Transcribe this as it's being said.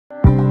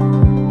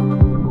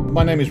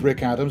My name is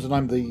Rick Adams and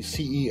I'm the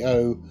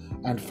CEO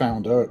and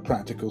founder at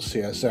Practical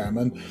CSM.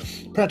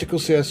 And Practical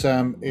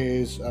CSM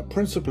is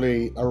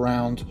principally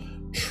around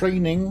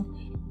training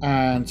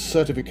and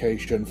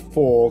certification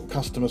for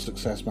customer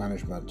success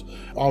management.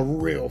 Our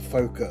real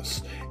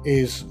focus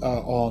is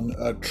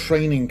on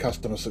training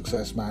customer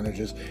success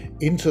managers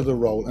into the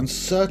role and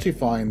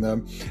certifying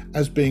them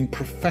as being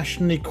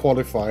professionally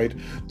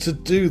qualified to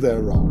do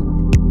their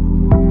role.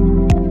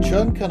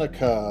 Churn can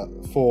occur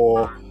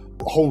for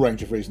a whole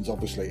range of reasons,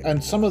 obviously,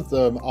 and some of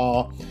them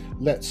are,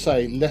 let's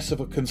say, less of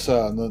a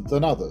concern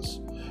than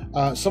others.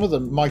 Some of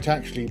them might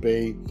actually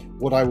be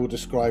what I will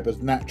describe as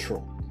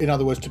natural. In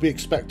other words, to be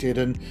expected,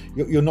 and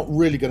you're not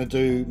really going to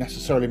do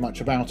necessarily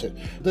much about it.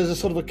 There's a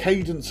sort of a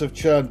cadence of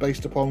churn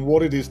based upon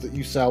what it is that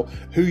you sell,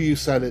 who you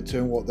sell it to,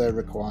 and what their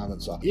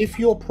requirements are. If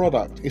your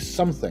product is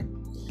something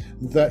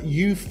that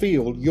you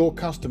feel your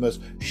customers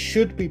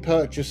should be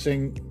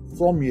purchasing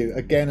from you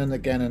again and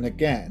again and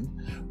again,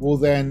 well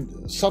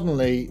then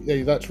suddenly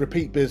that's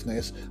repeat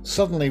business.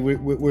 Suddenly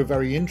we're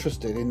very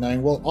interested in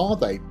knowing, well, are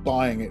they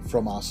buying it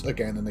from us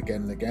again and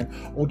again and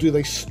again, or do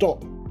they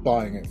stop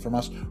buying it from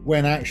us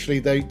when actually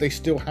they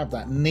still have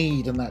that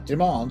need and that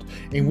demand,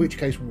 in which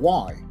case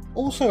why?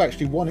 Also,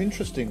 actually, one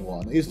interesting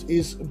one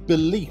is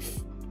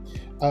belief.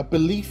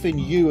 Belief in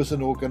you as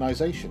an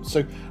organization.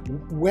 So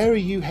where are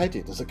you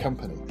headed as a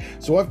company?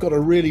 So I've got to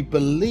really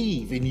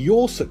believe in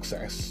your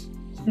success,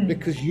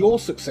 because your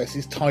success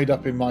is tied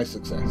up in my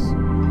success.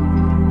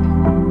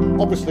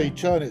 Obviously,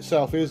 churn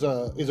itself is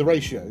a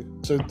ratio.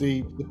 So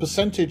the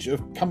percentage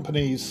of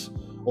companies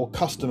or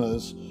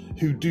customers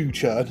who do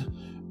churn,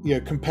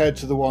 compared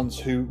to the ones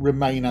who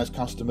remain as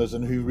customers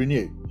and who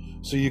renew.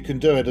 So you can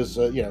do it as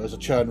a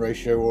churn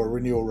ratio or a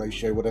renewal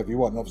ratio, whatever you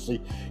want. And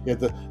obviously,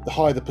 the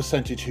higher the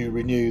percentage who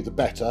renew, the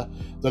better.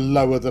 The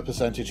lower the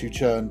percentage who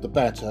churn, the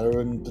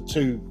better. And the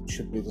two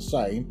should be the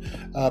same,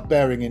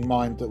 bearing in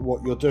mind that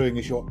what you're doing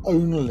is you're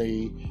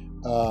only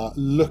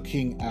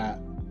looking at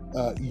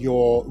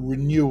your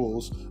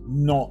renewals,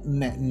 not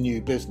net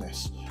new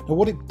business. Now,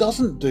 what it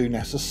doesn't do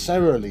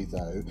necessarily,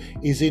 though,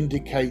 is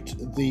indicate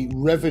the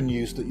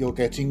revenues that you're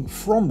getting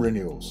from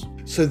renewals.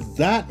 So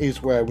that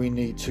is where we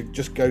need to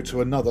just go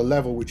to another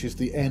level, which is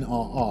the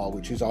NRR,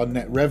 which is our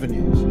net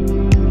revenues.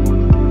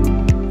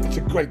 It's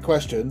a great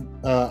question,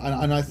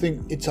 and I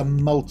think it's a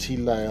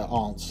multi-layer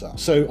answer.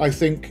 So I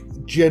think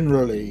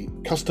generally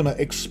customer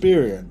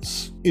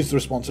experience is the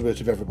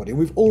responsibility of everybody. And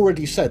we've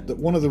already said that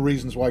one of the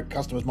reasons why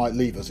customers might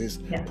leave us is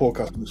poor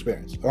customer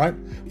experience, all right?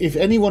 If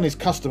anyone is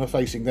customer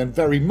facing, then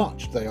very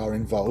much they are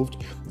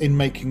involved in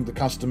making the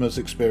customer's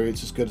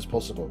experience as good as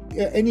possible.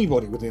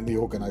 Anybody within the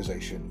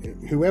organization,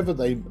 whoever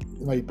they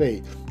may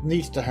be,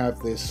 needs to have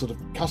this sort of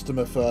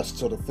customer first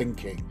sort of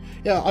thinking.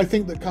 Yeah, I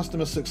think that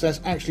customer success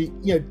actually,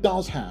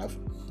 does have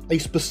a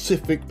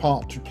specific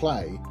part to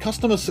play.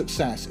 Customer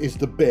success is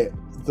the bit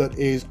that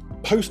is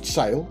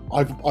post-sale.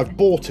 I've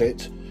bought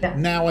it.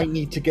 Now I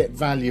need to get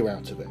value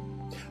out of it.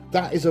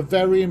 That is a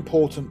very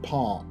important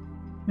part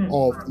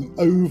of the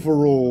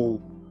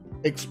overall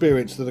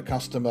experience that a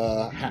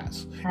customer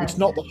has. It's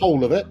not the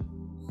whole of it,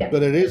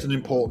 but it is an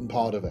important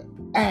part of it.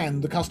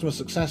 And the customer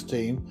success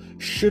team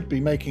should be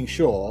making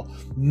sure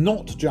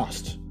not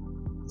just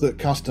that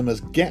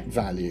customers get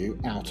value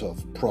out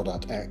of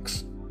product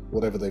X,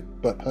 whatever they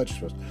purchase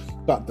first,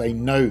 but they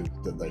know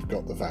that they've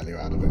got the value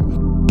out of it.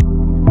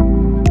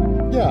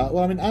 Yeah,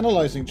 well, I mean,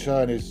 analysing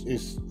churn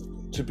is,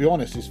 to be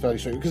honest, is fairly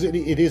straight, because it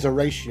is a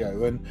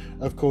ratio, and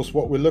of course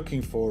what we're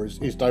looking for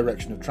is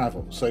direction of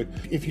travel. So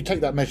if you take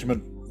that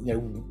measurement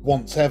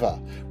once ever,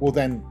 well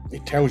then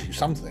it tells you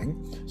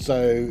something.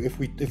 So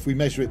if we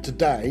measure it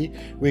today,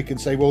 we can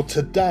say, well,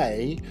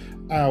 today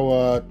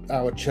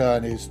our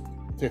churn is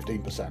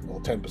 15%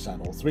 or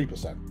 10% or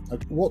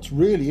 3%. What's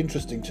really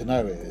interesting to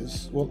know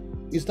is, well,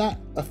 is that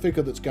a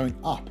figure that's going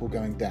up or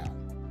going down?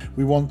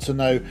 We want to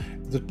know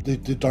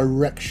the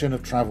direction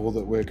of travel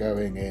that we're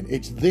going in.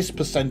 It's this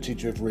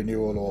percentage of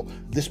renewal or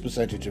this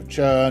percentage of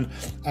churn,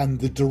 and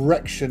the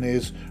direction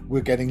is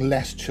we're getting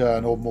less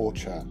churn or more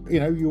churn.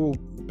 You'll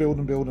build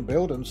and build and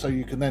build, and so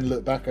you can then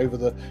look back over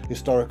the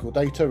historical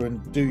data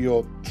and do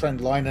your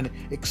trend line and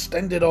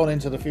extend it on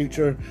into the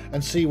future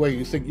and see where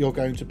you think you're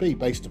going to be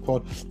based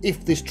upon,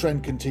 if this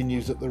trend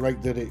continues at the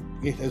rate that it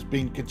has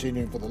been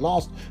continuing for the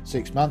last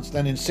 6 months,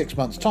 then in 6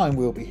 months time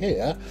we'll be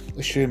here,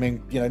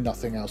 assuming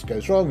nothing else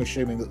goes wrong,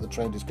 assuming that the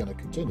trend is going to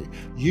continue.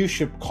 You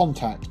should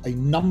contact a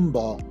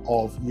number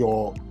of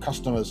your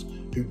customers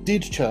who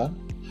did churn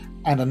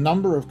and a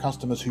number of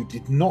customers who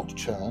did not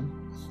churn,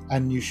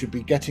 and you should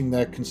be getting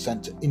their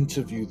consent to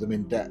interview them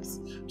in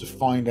depth to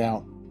find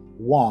out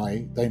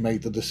why they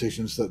made the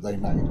decisions that they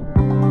made.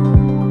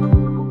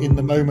 In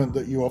the moment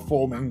that you are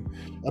forming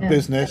a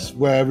business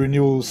where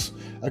renewals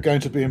are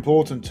going to be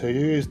important to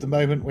you is the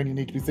moment when you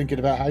need to be thinking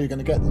about how you're going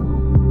to get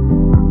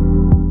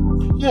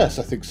them. Yes,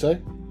 I think so.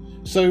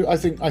 So I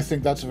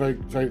think that's a very,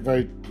 very,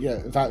 very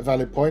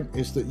valid point,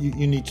 is that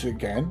you need to,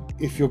 again,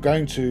 if you're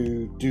going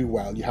to do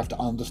well, you have to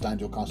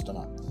understand your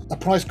customer. A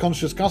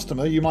price-conscious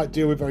customer you might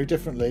deal with very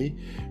differently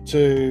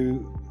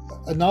to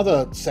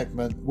another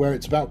segment where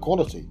it's about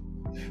quality.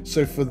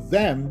 So for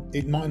them,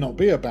 it might not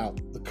be about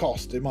the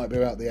cost, it might be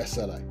about the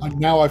SLA. And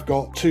now I've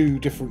got two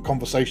different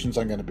conversations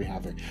I'm going to be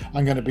having.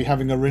 I'm going to be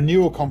having a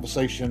renewal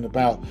conversation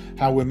about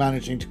how we're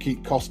managing to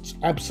keep costs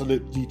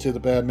absolutely to the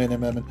bare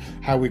minimum and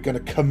how we're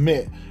going to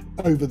commit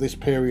over this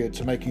period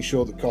to making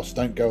sure that costs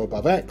don't go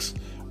above X.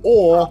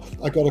 Or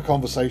I got a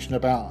conversation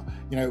about,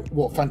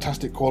 what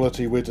fantastic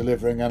quality we're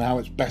delivering and how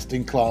it's best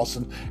in class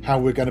and how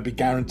we're going to be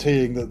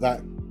guaranteeing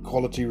that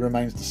quality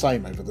remains the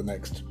same over the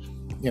next,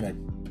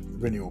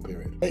 renewal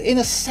period. In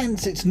a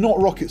sense, it's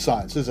not rocket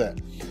science, is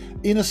it?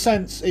 In a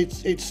sense,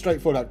 it's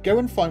straightforward. Go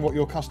and find what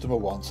your customer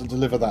wants and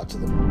deliver that to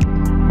them.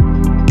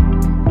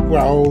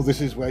 Well,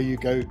 this is where you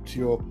go to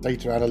your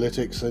data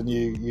analytics and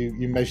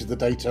you measure the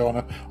data on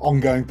an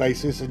ongoing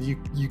basis, and you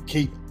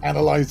keep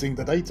analyzing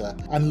the data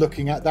and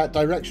looking at that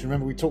direction.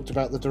 Remember, we talked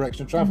about the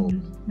direction of travel.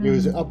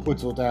 Is it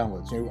upwards or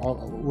downwards?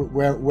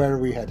 Where are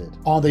we headed?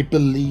 Are they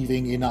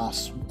believing in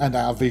us and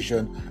our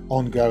vision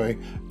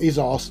ongoing? Is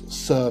our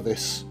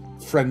service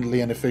friendly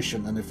and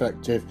efficient and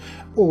effective?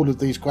 All of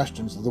these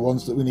questions are the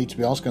ones that we need to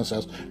be asking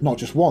ourselves, not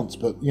just once,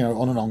 but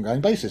on an ongoing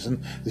basis.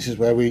 And this is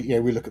where we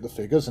look at the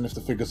figures, and if the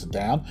figures are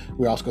down,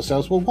 we ask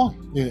ourselves, well, why?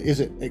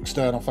 Is it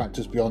external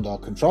factors beyond our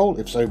control?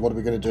 If so, what are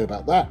we going to do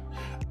about that?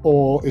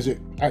 Or is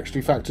it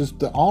actually factors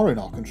that are in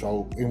our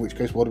control, in which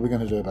case, what are we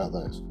going to do about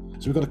those?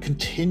 So we've got to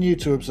continue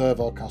to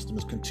observe our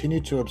customers, continue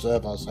to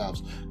observe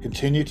ourselves,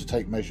 continue to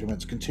take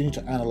measurements, continue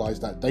to analyze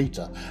that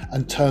data,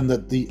 and turn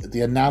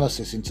the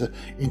analysis into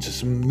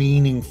some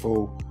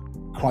meaningful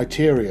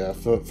criteria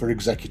for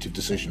executive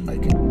decision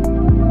making.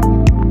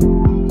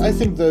 I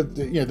think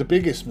the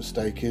biggest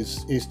mistake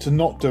is to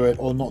not do it,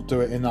 or not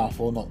do it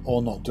enough, or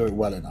not do it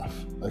well enough.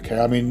 Okay,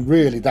 I mean,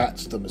 really,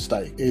 that's the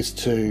mistake: is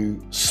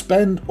to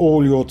spend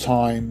all your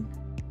time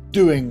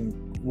doing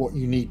what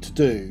you need to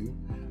do,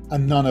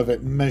 and none of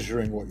it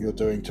measuring what you're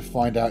doing to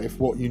find out if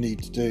what you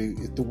need to do,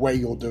 if the way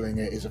you're doing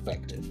it is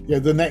effective.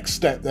 The next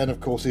step then, of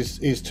course,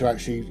 is to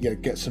actually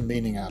get some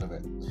meaning out of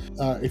it.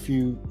 If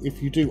you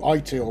do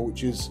ITIL,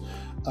 which is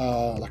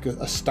like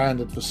a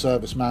standard for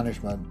service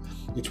management,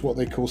 it's what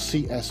they call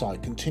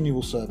CSI,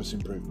 continual service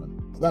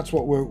improvement. That's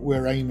what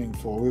we're aiming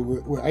for.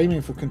 We're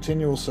aiming for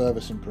continual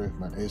service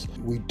improvement. Is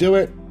we do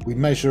it, we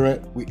measure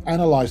it, we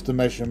analyze the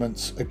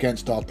measurements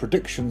against our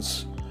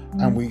predictions,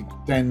 and we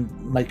then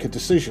make a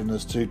decision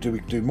as to, do we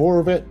do more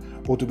of it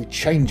or do we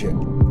change it?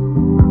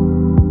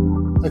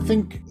 I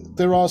think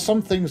there are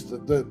some things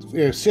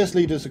that CS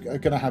leaders are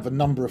going to have a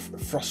number of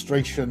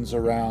frustrations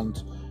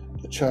around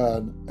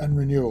churn and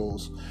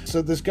renewals.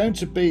 So there's going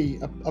to be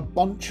a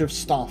bunch of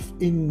stuff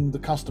in the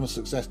customer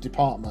success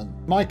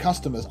department. My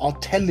customers are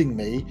telling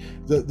me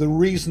that the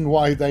reason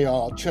why they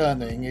are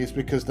churning is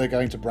because they're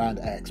going to brand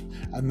X,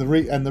 and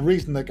the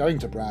reason they're going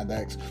to brand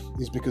X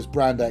is because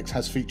brand X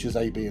has features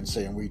A, B, and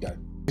C, and we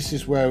don't. This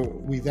is where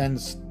we then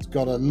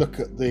got to look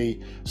at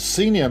the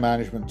senior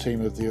management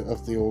team of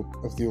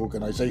the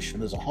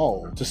organization as a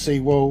whole to see,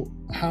 well,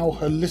 how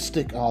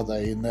holistic are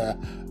they in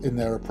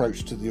their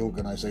approach to the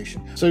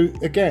organization. So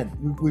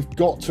again, we've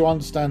got to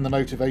understand the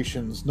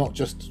motivations not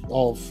just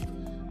of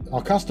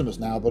our customers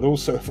now, but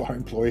also of our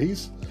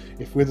employees,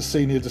 if we're the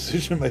senior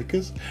decision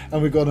makers,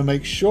 and we've got to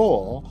make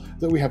sure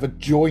that we have a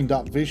joined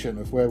up vision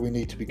of where we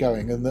need to be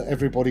going, and that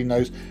everybody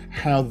knows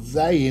how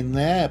they, in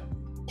their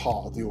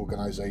part of the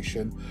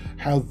organization,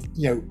 how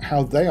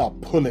they are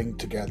pulling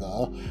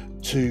together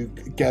to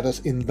get us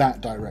in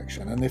that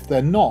direction. And if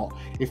they're not,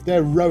 if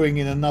they're rowing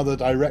in another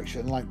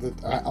direction,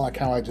 like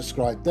how I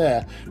described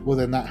there, well,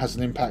 then that has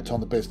an impact on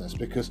the business,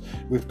 because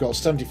we've got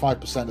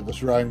 75% of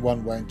us rowing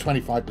one way and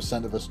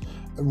 25% of us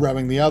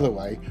rowing the other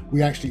way.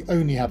 We actually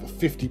only have a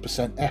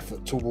 50%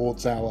 effort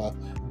towards our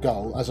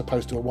goal, as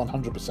opposed to a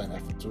 100%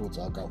 effort towards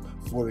our goal,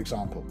 for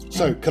example.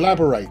 So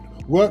collaborate,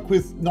 work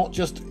with not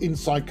just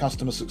inside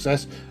customer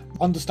success,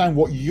 understand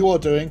what you're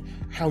doing,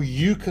 how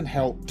you can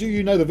help. Do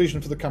you know the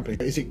vision for the company?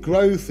 Is it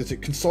growth? Is it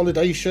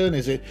consolidation?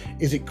 Is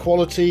it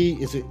quality?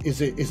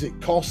 Is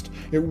it cost?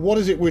 What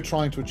is it we're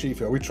trying to achieve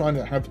here? Are we trying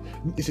to have,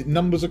 is it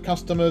numbers of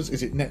customers?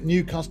 Is it net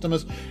new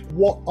customers?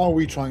 What are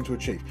we trying to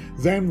achieve?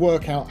 Then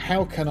work out,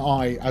 how can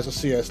I, as a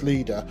CS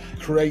leader,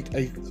 create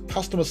a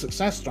customer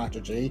success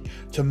strategy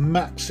to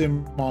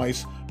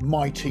maximize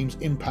my team's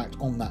impact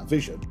on that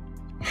vision?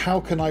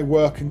 How can I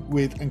work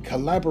with and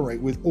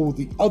collaborate with all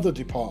the other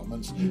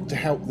departments to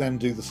help them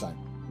do the same?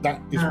 That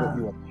is what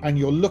you want. And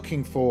you're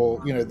looking for,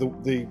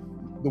 the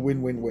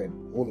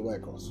win-win-win all the way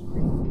across.